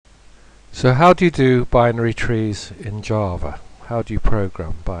So how do you do binary trees in Java? How do you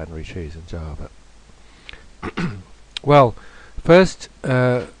program binary trees in Java? Well, first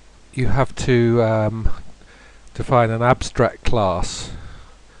you have to define an abstract class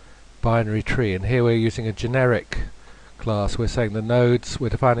binary tree, and here we're using a generic class. We're saying the nodes, we're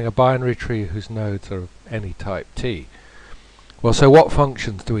defining a binary tree whose nodes are of any type T. Well, so what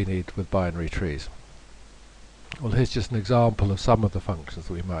functions do we need with binary trees? Well, here's just an example of some of the functions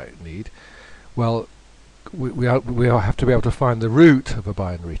that we might need. Well, we have to be able to find the root of a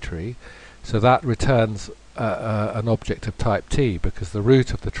binary tree, so that returns an object of type T because the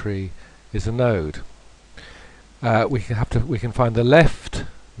root of the tree is a node. We can find the left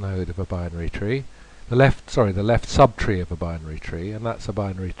node of a binary tree, the left subtree of a binary tree, and that's a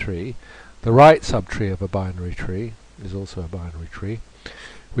binary tree. The right subtree of a binary tree is also a binary tree.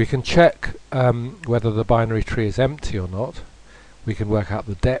 We can check whether the binary tree is empty or not. We can work out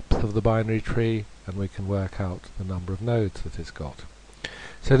the depth of the binary tree, and we can work out the number of nodes that it's got.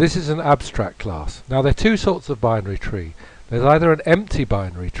 So this is an abstract class. Now there are two sorts of binary tree. There's either an empty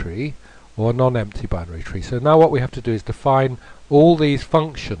binary tree or a non-empty binary tree. So now what we have to do is define all these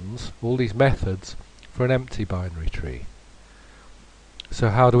functions, all these methods for an empty binary tree. So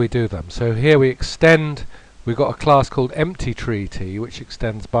how do we do them? So here we extend. We've got a class called empty tree T, which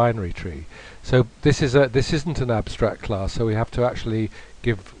extends binary tree. So this isn't an abstract class. So we have to actually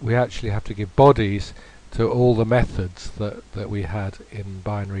give bodies to all the methods that we had in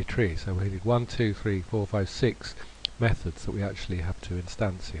binary tree. So we need 1, 2, 3, 4, 5, 6 methods that we actually have to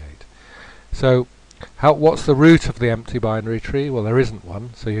instantiate. So what's the root of the empty binary tree? Well, there isn't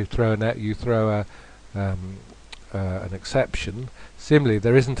one. So you throw an exception. Similarly,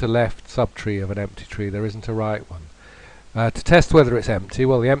 there isn't a left subtree of an empty tree, there isn't a right one. To test whether it's empty,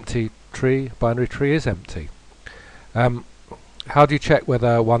 well, the empty binary tree is empty. How do you check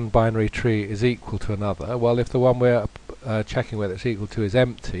whether one binary tree is equal to another? Well, if the one we're checking whether it's equal to is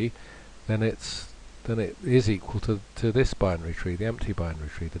empty, then it is equal to this binary tree, the empty binary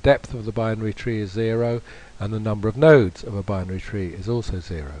tree. The depth of the binary tree is 0, and the number of nodes of a binary tree is also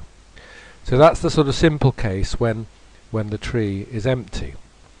 0. So that's the sort of simple case when the tree is empty.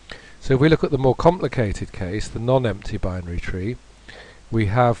 So if we look at the more complicated case, the non-empty binary tree, we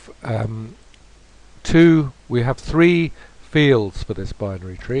have three fields for this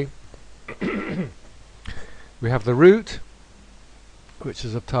binary tree. We have the root, which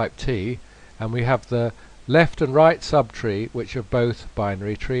is of type T, and we have the left and right subtree, which are both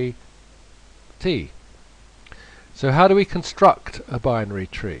binary tree T. So how do we construct a binary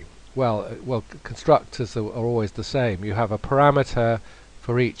tree? Well, constructors are always the same. You have a parameter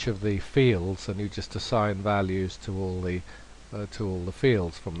for each of the fields, and you just assign values to all the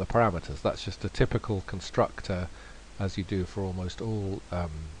fields from the parameters. That's just a typical constructor, as you do for almost all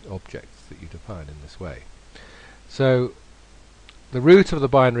objects that you define in this way. So the root of the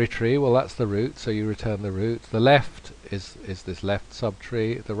binary tree, well, that's the root, so you return the root. The left is this left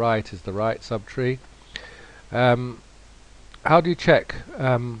subtree. The right is the right subtree. How do you check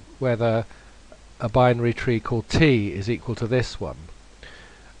whether a binary tree called T is equal to this one?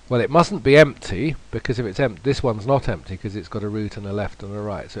 Well, it mustn't be empty, because if it's empty, this one's not empty because it's got a root and a left and a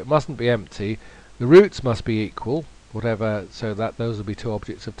right. So it mustn't be empty. The roots must be equal, whatever, so that those will be two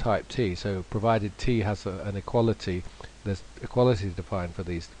objects of type T. So provided T has an equality, there's equality defined for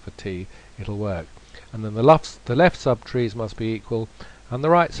T, it'll work. And then the left subtrees must be equal, and the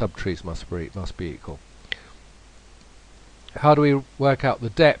right subtrees must be equal. How do we work out the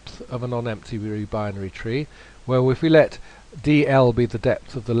depth of a non-empty binary tree? Well, if we let dl be the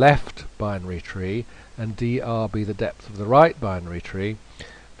depth of the left binary tree and dr be the depth of the right binary tree,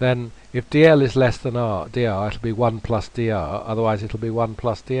 then if dl is less than dr, it'll be 1 plus dr, otherwise it'll be 1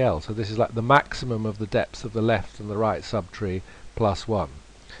 plus dl. So this is like the maximum of the depths of the left and the right subtree plus 1.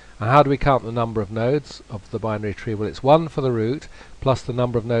 And how do we count the number of nodes of the binary tree? Well, it's 1 for the root plus the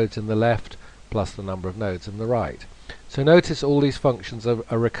number of nodes in the left plus the number of nodes in the right. So notice all these functions are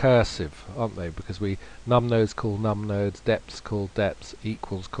recursive, aren't they? Because num nodes call num nodes, depths call depths,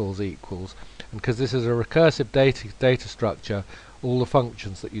 equals calls equals. And because this is a recursive data structure, all the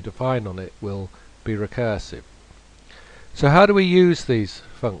functions that you define on it will be recursive. So how do we use these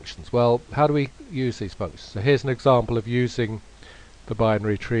functions? Well, how do we use these functions? So here's an example of using the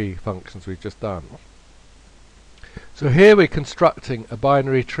binary tree functions we've just done. So here we're constructing a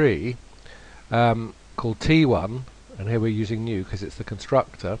binary tree called T1, and here we're using new because it's the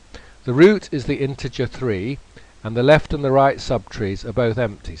constructor. The root is the integer 3, and the left and the right subtrees are both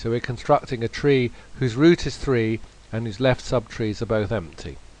empty. So we're constructing a tree whose root is 3 and whose left subtrees are both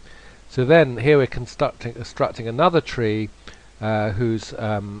empty. So then here we're constructing another tree whose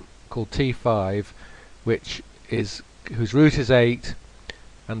called T5, whose root is 8,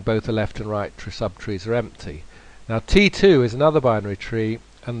 and both the left and right subtrees are empty. Now T2 is another binary tree,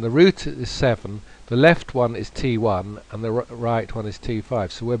 and the root is 7, the left one is T1, and the right one is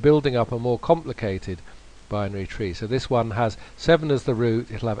T5. So we're building up a more complicated binary tree. So this one has 7 as the root,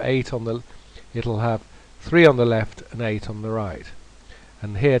 it'll have 3 on the left and 8 on the right.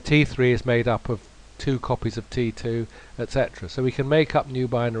 And here T3 is made up of 2 copies of T2, etc. So we can make up new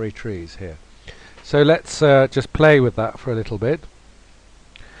binary trees here. So let's just play with that for a little bit.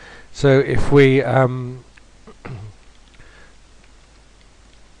 So if we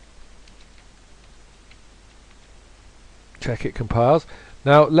check it compiles.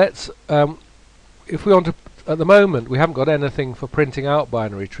 Now let's, if we want to, at the moment we haven't got anything for printing out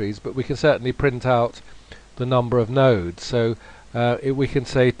binary trees, but we can certainly print out the number of nodes. So we can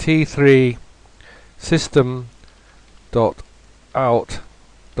say T3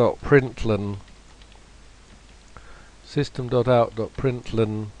 system.out.println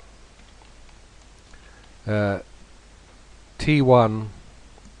T1.num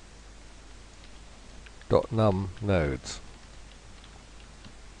nodes.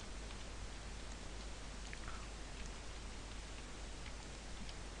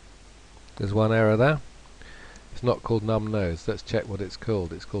 There's one error there. It's not called num nodes. Let's check what it's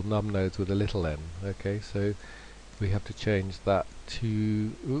called. It's called num nodes with a little n. Okay, so we have to change that to...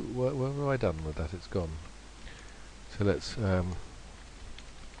 what have I done with that? It's gone. So let's...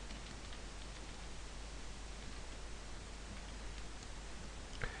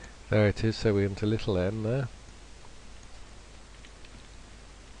 there it is, so we're into little n there.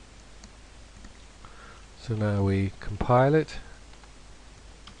 So now we compile it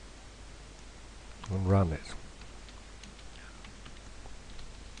and run it.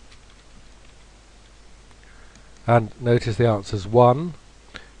 And notice the answer is 1,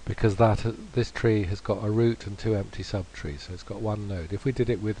 because this tree has got a root and 2 empty subtrees, so it's got 1 node. If we did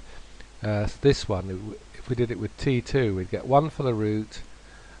it with this one, if we did it with T2, we'd get 1 for the root.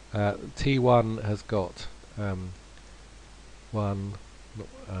 T1 has got 1, and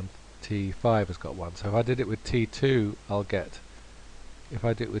T5 has got 1. So if I did it with T2, if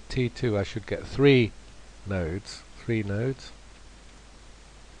I did it with T2, I should get 3 nodes. 3 nodes.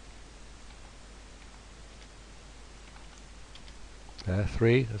 There,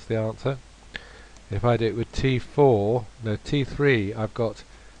 3 is the answer. If I do it with T3, I've got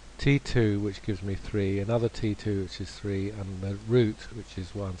T2, which gives me 3, another T2, which is 3, and the root, which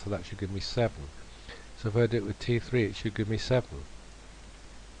is 1, so that should give me 7. So if I do it with T3, it should give me 7.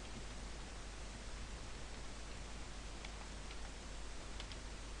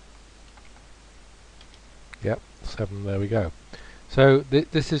 Yep, 7, there we go. So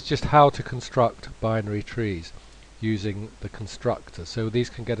this is just how to construct binary trees using the constructor. So these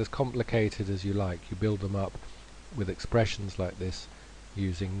can get as complicated as you like. You build them up with expressions like this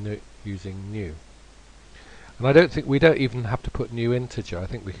using new. And I don't think we don't even have to put new integer. I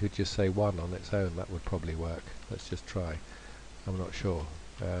think we could just say 1 on its own. That would probably work. Let's just try. I'm not sure.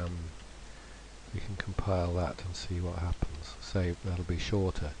 We can compile that and see what happens. Say that'll be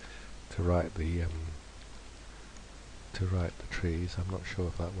shorter to write the trees. I'm not sure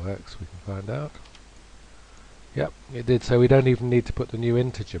if that works. We can find out. Yep, it did. So we don't even need to put the new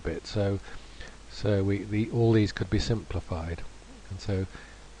integer bit. So all these could be simplified. And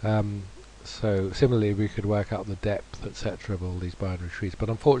so similarly we could work out the depth, etc. of all these binary trees. But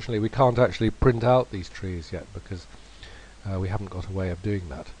unfortunately we can't actually print out these trees yet because we haven't got a way of doing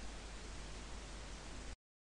that.